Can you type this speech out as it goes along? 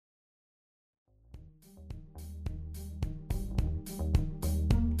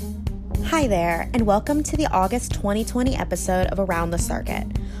Hi there, and welcome to the August 2020 episode of Around the Circuit,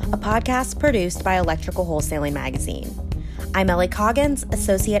 a podcast produced by Electrical Wholesaling Magazine. I'm Ellie Coggins,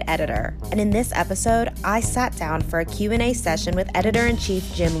 Associate Editor, and in this episode, I sat down for a Q&A session with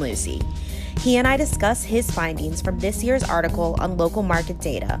Editor-in-Chief Jim Lucey. He and I discuss his findings from this year's article on local market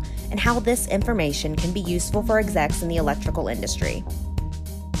data and how this information can be useful for execs in the electrical industry.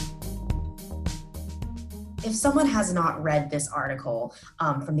 If someone has not read this article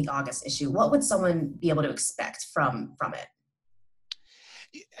from the August issue, what would someone be able to expect from it?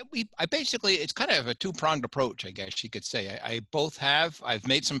 I basically, it's kind of a two-pronged approach, I guess you could say. I've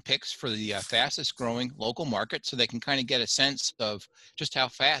made some picks for the fastest growing local market so they can kind of get a sense of just how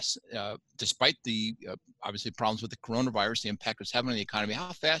fast, despite the obviously problems with the coronavirus, the impact it's having on the economy,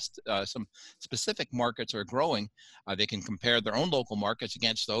 how fast some specific markets are growing. They can compare their own local markets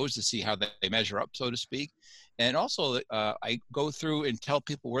against those to see how they measure up, so to speak. And also, I go through and tell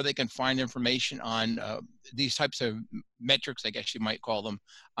people where they can find information on these types of metrics, I guess you might call them,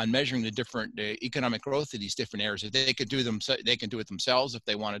 on measuring the different economic growth of these different areas. If they could do them, they can do it themselves if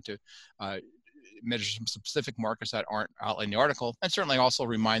they wanted to measure some specific markets that aren't out in the article. And certainly also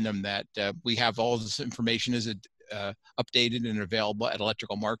remind them that we have all this information is updated and available at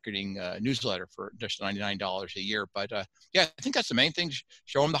Electrical Marketing newsletter for just $99 a year. But yeah, I think that's the main thing.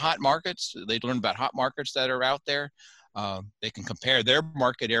 Show them the hot markets. They learn about hot markets that are out there. They can compare their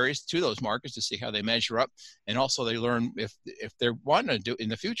market areas to those markets to see how they measure up. And also they learn if they're wanting to do in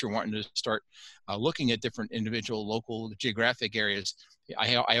the future, wanting to start looking at different individual local geographic areas,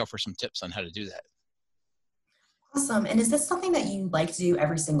 I offer some tips on how to do that. Awesome. And is this something that you like to do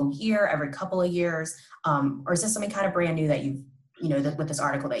every single year, every couple of years? Or is this something kind of brand new that with this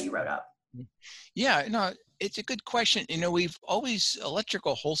article that you wrote up? Yeah, no, it's a good question. We've always,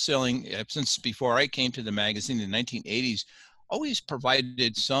 electrical wholesaling, since before I came to the magazine in the 1980s, always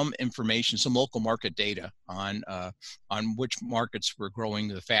provided some information, some local market data on which markets were growing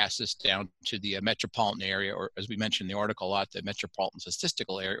the fastest down to the metropolitan area, or as we mentioned in the article a lot, the metropolitan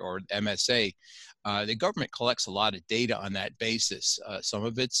statistical area, or MSA. The government collects a lot of data on that basis. Some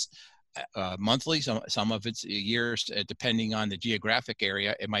of it's monthly, some of it's years, depending on the geographic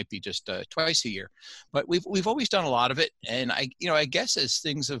area. It might be just twice a year, but we've always done a lot of it. And I guess as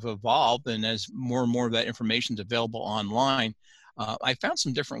things have evolved and as more and more of that information is available online, I found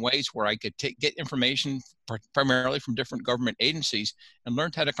some different ways where I could get information primarily from different government agencies and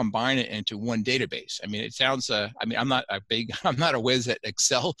learned how to combine it into one database. I mean, it sounds, I'm not a whiz at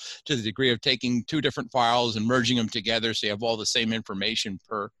Excel to the degree of taking two different files and merging them together so you have all the same information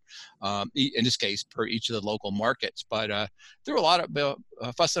per, in this case, per each of the local markets. But through a lot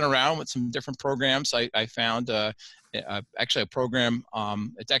of fussing around with some different programs, I found actually a program,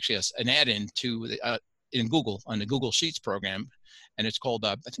 it's actually an add-in to in Google, on the Google Sheets program, and it's called,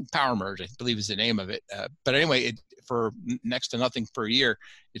 I think, Power Merge, I believe is the name of it. But anyway, for next to nothing per year,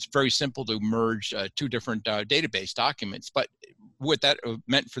 it's very simple to merge two different database documents. But what that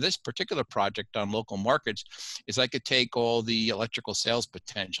meant for this particular project on local markets is I could take all the electrical sales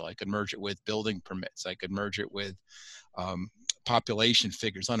potential. I could merge it with building permits. I could merge it with population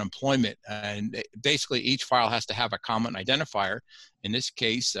figures, unemployment, and basically each file has to have a common identifier. In this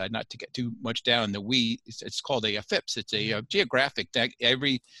case, not to get too much down in the weeds, it's called a FIPS. It's a geographic.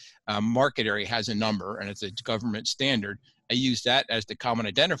 Every market area has a number, and it's a government standard. I use that as the common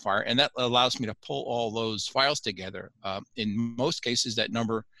identifier, and that allows me to pull all those files together. In most cases, that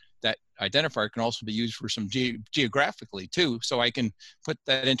identifier can also be used for some geographically too. So I can put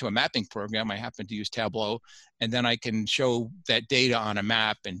that into a mapping program. I happen to use Tableau, and then I can show that data on a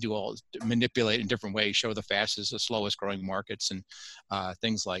map and manipulate in different ways, show the fastest, the slowest growing markets and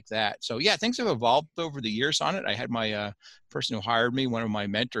things like that. So yeah, things have evolved over the years on it. I had my person who hired me, one of my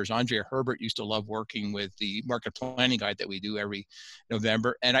mentors, Andrea Herbert, used to love working with the market planning guide that we do every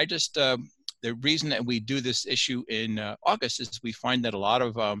November. And I just, the reason that we do this issue in August is we find that a lot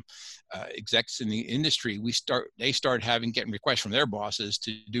of execs in the industry, they start getting requests from their bosses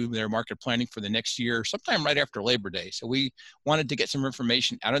to do their market planning for the next year, sometime right after Labor Day. So we wanted to get some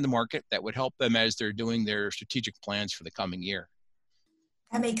information out in the market that would help them as they're doing their strategic plans for the coming year.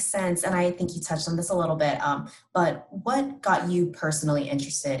 That makes sense. And I think you touched on this a little bit, but what got you personally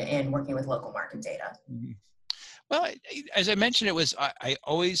interested in working with local market data? Mm-hmm. Well, as I mentioned, I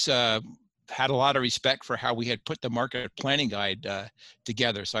always had a lot of respect for how we had put the market planning guide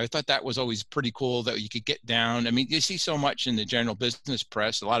together. So I thought that was always pretty cool that you could get down. I mean, you see so much in the general business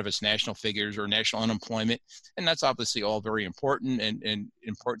press, a lot of it's national figures or national unemployment, and that's obviously all very important and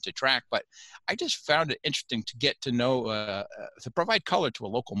important to track. But I just found it interesting to get to know, to provide color to a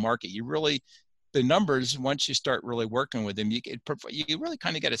local market. You really the numbers, once you start really working with them, you really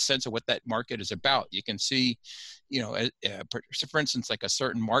kind of get a sense of what that market is about. You can see, for instance, like a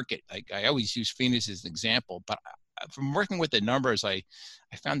certain market, like I always use Phoenix as an example, but from working with the numbers, I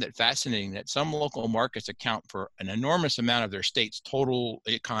found it fascinating that some local markets account for an enormous amount of their state's total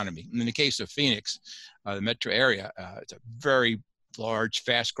economy. And in the case of Phoenix, the metro area, it's a very large,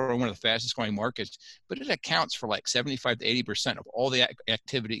 fast growing, one of the fastest growing markets, but it accounts for like 75 to 80% of all the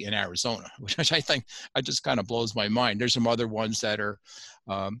activity in Arizona, which I think just kind of blows my mind. There's some other ones that are,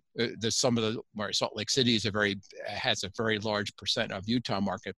 there's some of the, where Salt Lake City has a very large percent of Utah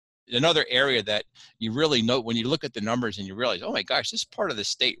market. Another area that you really know when you look at the numbers and you realize, oh my gosh, this part of the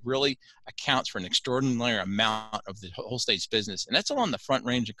state really accounts for an extraordinary amount of the whole state's business. And that's along the Front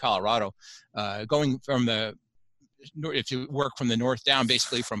Range of Colorado, going from if you work from the north down,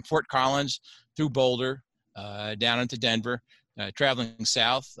 basically from Fort Collins through Boulder, down into Denver, traveling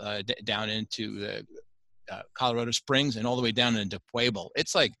south down into Colorado Springs and all the way down into Pueblo.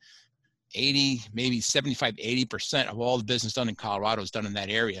 It's like 80, maybe 75, 80% of all the business done in Colorado is done in that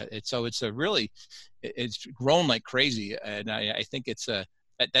area. It's grown like crazy. And I think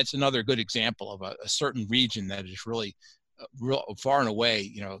that's another good example of a certain region that is really real far and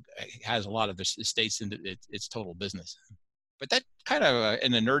away, has a lot of the states in its total business. But that kind of,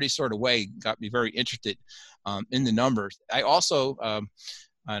 in a nerdy sort of way, got me very interested in the numbers. I also,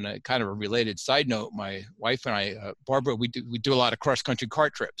 on a kind of a related side note, my wife and I, Barbara, we do a lot of cross-country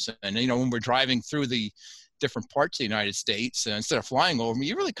car trips. And, when we're driving through the different parts of the United States, instead of flying over them,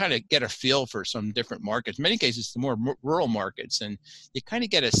 you really kind of get a feel for some different markets. In many cases, the more rural markets, and you kind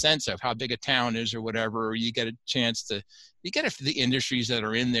of get a sense of how big a town is or whatever, or you get a chance to, the industries that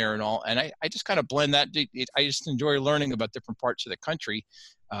are in there and all. And I just kind of blend that. I just enjoy learning about different parts of the country.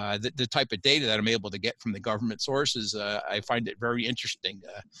 The type of data that I'm able to get from the government sources, I find it very interesting.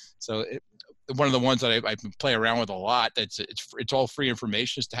 One of the ones that I play around with a lot, it's all free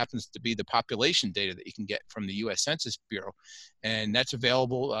information, just happens to be the population data that you can get from the U.S. Census Bureau. And that's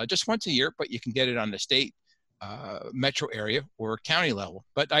available just once a year, but you can get it on the state, metro area or county level.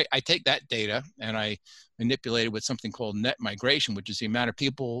 But I take that data and I manipulate it with something called net migration, which is the amount of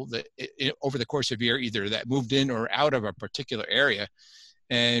people that over the course of a year, either that moved in or out of a particular area.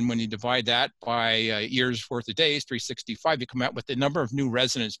 And when you divide that by years worth of days, 365, you come out with the number of new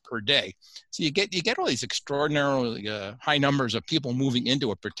residents per day. So you get all these extraordinarily high numbers of people moving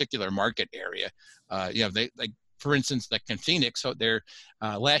into a particular market area. For instance, like in Phoenix, so there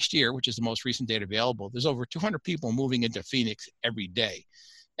last year, which is the most recent data available, there's over 200 people moving into Phoenix every day.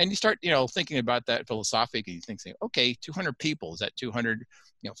 And you start, thinking about that philosophically. You think, okay, 200 people, is that 200,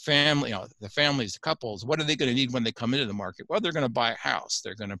 family, the families, the couples, what are they going to need when they come into the market? Well, they're going to buy a house.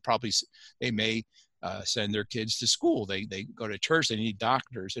 They're going to they may send their kids to school. They go to church. They need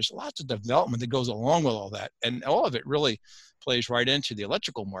doctors. There's lots of development that goes along with all that. And all of it really plays right into the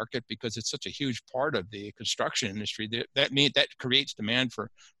electrical market because it's such a huge part of the construction industry. That creates demand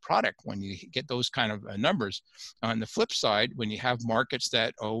for product when you get those kind of numbers. On the flip side, when you have markets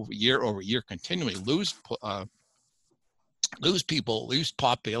that over year continually lose people, lose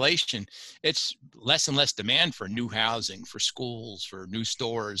population, it's less and less demand for new housing, for schools, for new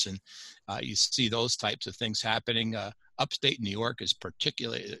stores. And you see those types of things happening. Upstate New York is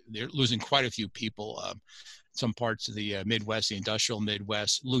particularly, they're losing quite a few people. Some parts of the Midwest, the industrial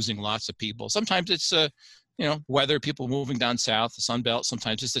Midwest, losing lots of people. Sometimes it's, weather, people moving down south, the Sun Belt.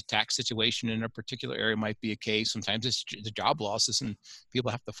 Sometimes it's a tax situation in a particular area might be a case. Sometimes it's the job losses and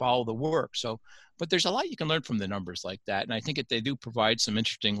people have to follow the work. So, but there's a lot you can learn from the numbers like that. And I think they do provide some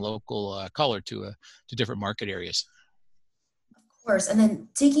interesting local color to different market areas. Of course. And then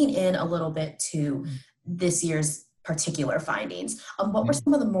digging in a little bit to this year's particular findings, what were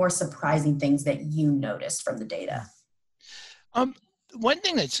some of the more surprising things that you noticed from the data? One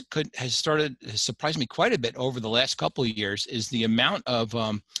thing has surprised me quite a bit over the last couple of years is the amount of,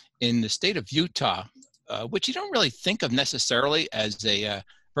 in the state of Utah, which you don't really think of necessarily as a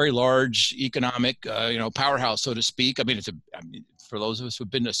very large economic, powerhouse, so to speak. I mean, for those of us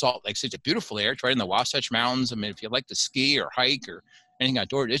who've been to Salt Lake City, it's a beautiful area. It's right in the Wasatch Mountains. I mean, if you like to ski or hike or anything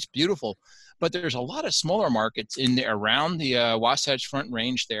outdoors, it's beautiful. But there's a lot of smaller markets in there around the Wasatch Front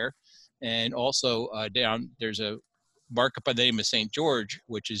Range there. And also there's a market by the name of St. George,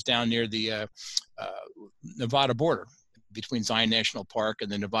 which is down near the Nevada border, between Zion National Park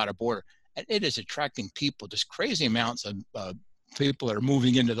and the Nevada border. And it is attracting people, just crazy amounts of people that are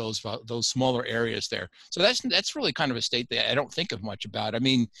moving into those smaller areas there. So that's really kind of a state that I don't think of much about. I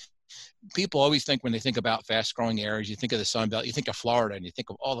mean, people always think when they think about fast growing areas, you think of the Sun Belt, you think of Florida, and you think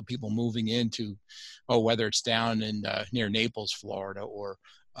of all the people moving into, whether it's down in near Naples, Florida, or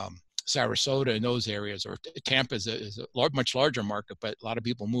Sarasota and those areas, or Tampa is a much larger market, but a lot of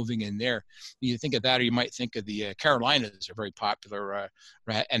people moving in there. You think of that, or you might think of the Carolinas are very popular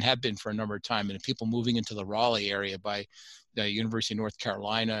and have been for a number of time, and people moving into the Raleigh area by the University of North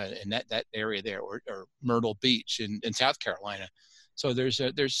Carolina and that area there, or Myrtle Beach in South Carolina. So there's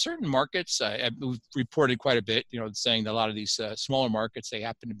certain markets we've reported quite a bit, saying that a lot of these smaller markets, they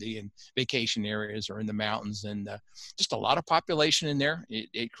happen to be in vacation areas or in the mountains, and just a lot of population in there.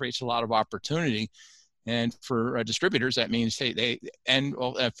 It creates a lot of opportunity. And for distributors, that means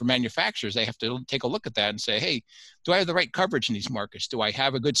for manufacturers, they have to take a look at that and say, hey, do I have the right coverage in these markets? Do I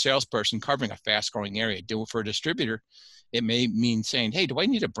have a good salesperson covering a fast growing area? For a distributor, it may mean saying, hey, do I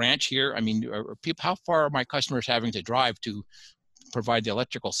need a branch here? I mean, how far are my customers having to drive to provide the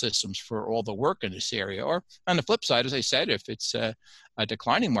electrical systems for all the work in this area? Or on the flip side, as I said, if it's a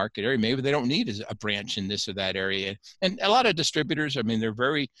declining market area, maybe they don't need a branch in this or that area. And a lot of distributors, I mean, they're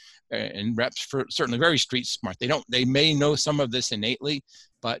very, and reps certainly very street smart. They may know some of this innately,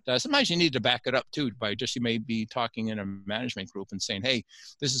 but sometimes you need to back it up too you may be talking in a management group and saying, hey,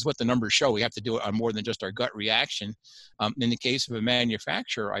 this is what the numbers show. We have to do it on more than just our gut reaction. In the case of a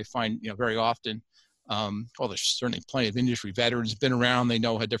manufacturer, I find, very often, there's certainly plenty of industry veterans been around. They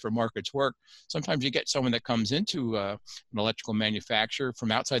know how different markets work. Sometimes you get someone that comes into an electrical manufacturer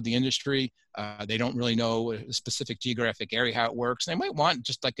from outside the industry. They don't really know a specific geographic area, how it works. They might want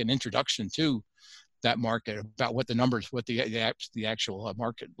just like an introduction to that market, about what the numbers, what the actual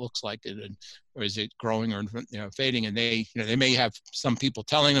market looks like, or is it growing or fading? And they may have some people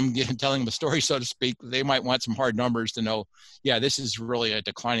telling them a story, so to speak. They might want some hard numbers to know, yeah, this is really a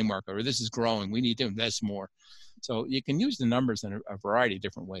declining market, or this is growing. We need to invest more. So you can use the numbers in a variety of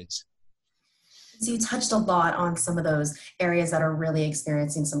different ways. So you touched a lot on some of those areas that are really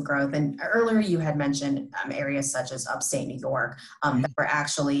experiencing some growth. And earlier you had mentioned areas such as upstate New York that were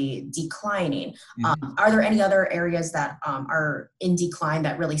actually declining. Are there any other areas that are in decline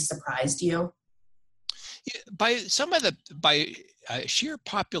that really surprised you? By sheer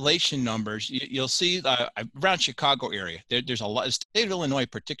population numbers, you'll see around Chicago area, there's a lot, state of Illinois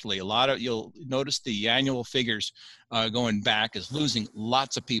particularly, you'll notice the annual figures going back is losing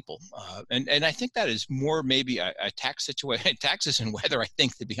lots of people. And I think that is more maybe a tax situation, taxes and weather, I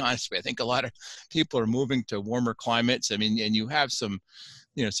think, to be honest with you. I think a lot of people are moving to warmer climates. I mean, and you have some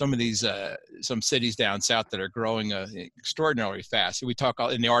some of these, some cities down south that are growing extraordinarily fast. We talk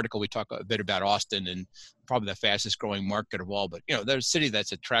in the article, we talk a bit about Austin, and probably the fastest growing market of all. But, there's a city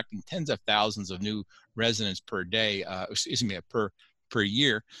that's attracting tens of thousands of new residents per day, per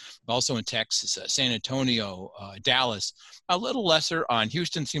year. Also in Texas, San Antonio, Dallas, a little lesser on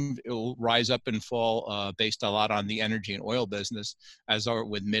Houston. It will rise up and fall based a lot on the energy and oil business, as are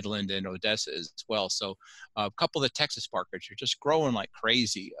with Midland and Odessa as well. So a couple of the Texas markets are just growing like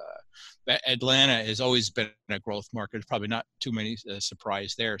crazy. Atlanta has always been a growth market. There's probably not too many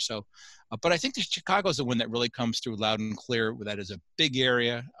surprise there. So, but I think Chicago is the one that really comes through loud and clear. That is a big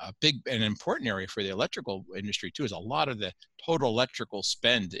area, a big and important area for the electrical industry too. Is a lot of the total electrical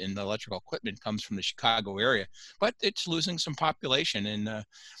spend in the electrical equipment comes from the Chicago area, but it's losing some population, and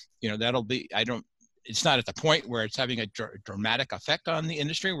it's not at the point where it's having a dramatic effect on the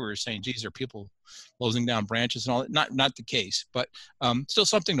industry where we're saying, geez, are people closing down branches and all that? Not the case, but still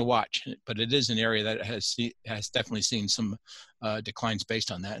something to watch. But it is an area that has definitely seen some declines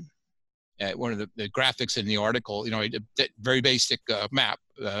based on that. One of the graphics in the article, very basic map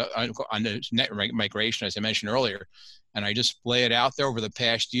on the net migration, as I mentioned earlier, and I just lay it out there over the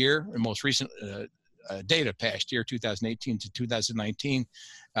past year, and most recent data past year, 2018 to 2019.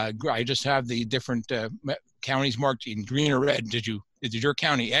 I just have the different counties marked in green or red. Did your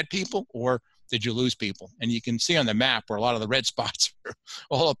county add people, or did you lose people? And you can see on the map where a lot of the red spots are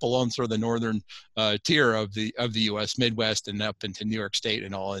all up along sort of the northern tier of the U.S. Midwest and up into New York State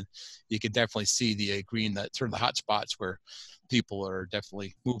and all. And you can definitely see the green, that sort of the hot spots where people are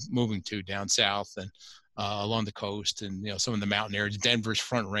definitely moving to down south and along the coast, and some of the mountain areas. Denver's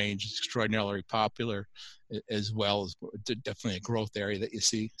Front Range is extraordinarily popular, as well as definitely a growth area that you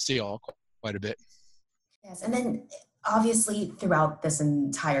see all quite a bit. Yes, and then obviously throughout this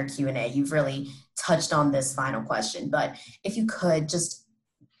entire Q&A, you've really touched on this final question, but if you could just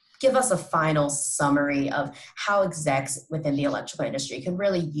give us a final summary of how execs within the electrical industry can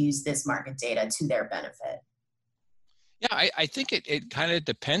really use this market data to their benefit. Yeah, I think it kind of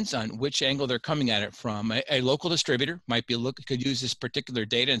depends on which angle they're coming at it from. A local distributor could use this particular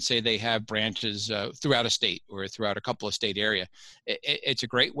data and say they have branches throughout a state or throughout a couple of state area. It's a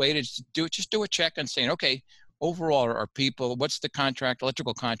great way to do it. Just do a check and saying, okay, overall are people, what's the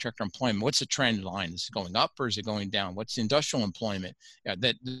electrical contractor employment? What's the trend line? Is it going up or is it going down? What's industrial employment?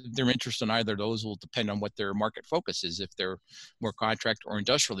 That their interest in either of those will depend on what their market focus is. If they're more contract or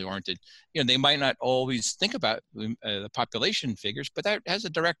industrially oriented, they might not always think about the population figures, but that has a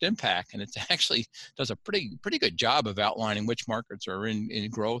direct impact, and it actually does a pretty good job of outlining which markets are in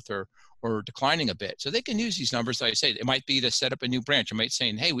growth or declining a bit. So they can use these numbers. Like I say, it might be to set up a new branch. It might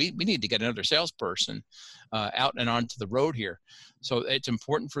say, hey, we need to get another salesperson out and onto the road here. So it's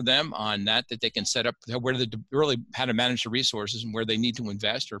important for them on that they can set up where they really how to manage the resources and where they need to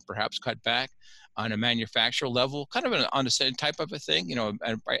invest or perhaps cut back on a manufacturer level, kind of on the same type of a thing.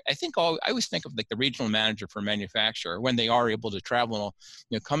 I think I always think of like the regional manager for a manufacturer when they are able to travel.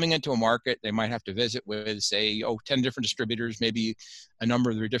 Coming into a market, they might have to visit with, say, 10 different distributors, maybe a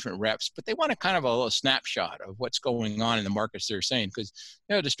number of their different reps, but they want a kind of a little snapshot of what's going on in the markets they're saying. Because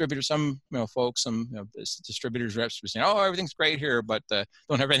distributors, some distributors reps were saying, oh, everything's great here, but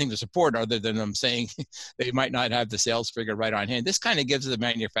don't have anything to support other than them saying they might not have the sales figure right on hand. This kind of gives the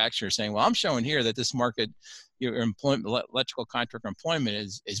manufacturer saying, well, I'm showing here that this market, your employment, electrical contractor employment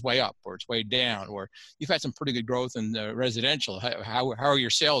is way up or it's way down, or you've had some pretty good growth in the residential. How are your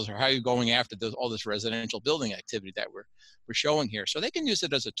sales, or how are you going after all this residential building activity that we're showing here? So they can use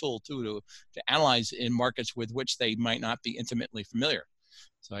it as a tool too to analyze in markets with which they might not be intimately familiar.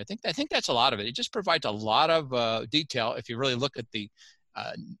 So I think that's a lot of it. It just provides a lot of detail. If you really look at the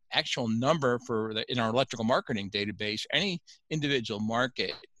actual number in our electrical marketing database, any individual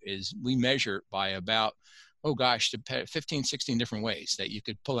market we measure by about 15, 16 different ways that you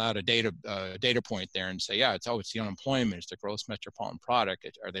could pull out a data point there and say, yeah, it's the unemployment, it's the gross metropolitan product.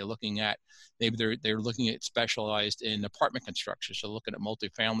 Are they looking at, maybe they're looking at specialized in apartment construction, so looking at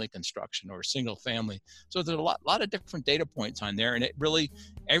multifamily construction or single family. So there's a lot of different data points on there, and it really,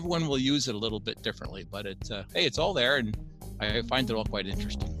 everyone will use it a little bit differently, but it's all there, and I find it all quite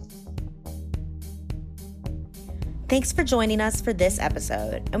interesting. Thanks for joining us for this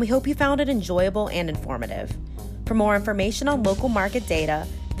episode, and we hope you found it enjoyable and informative. For more information on local market data,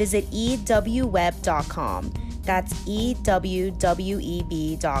 visit ewweb.com. That's EWWEB.com.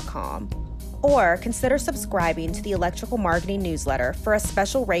 Or consider subscribing to the Electrical Marketing Newsletter for a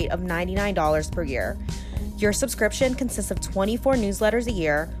special rate of $99 per year. Your subscription consists of 24 newsletters a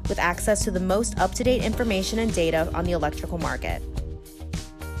year with access to the most up-to-date information and data on the electrical market.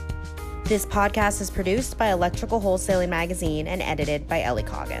 This podcast is produced by Electrical Wholesaling Magazine and edited by Ellie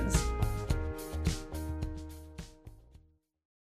Coggins.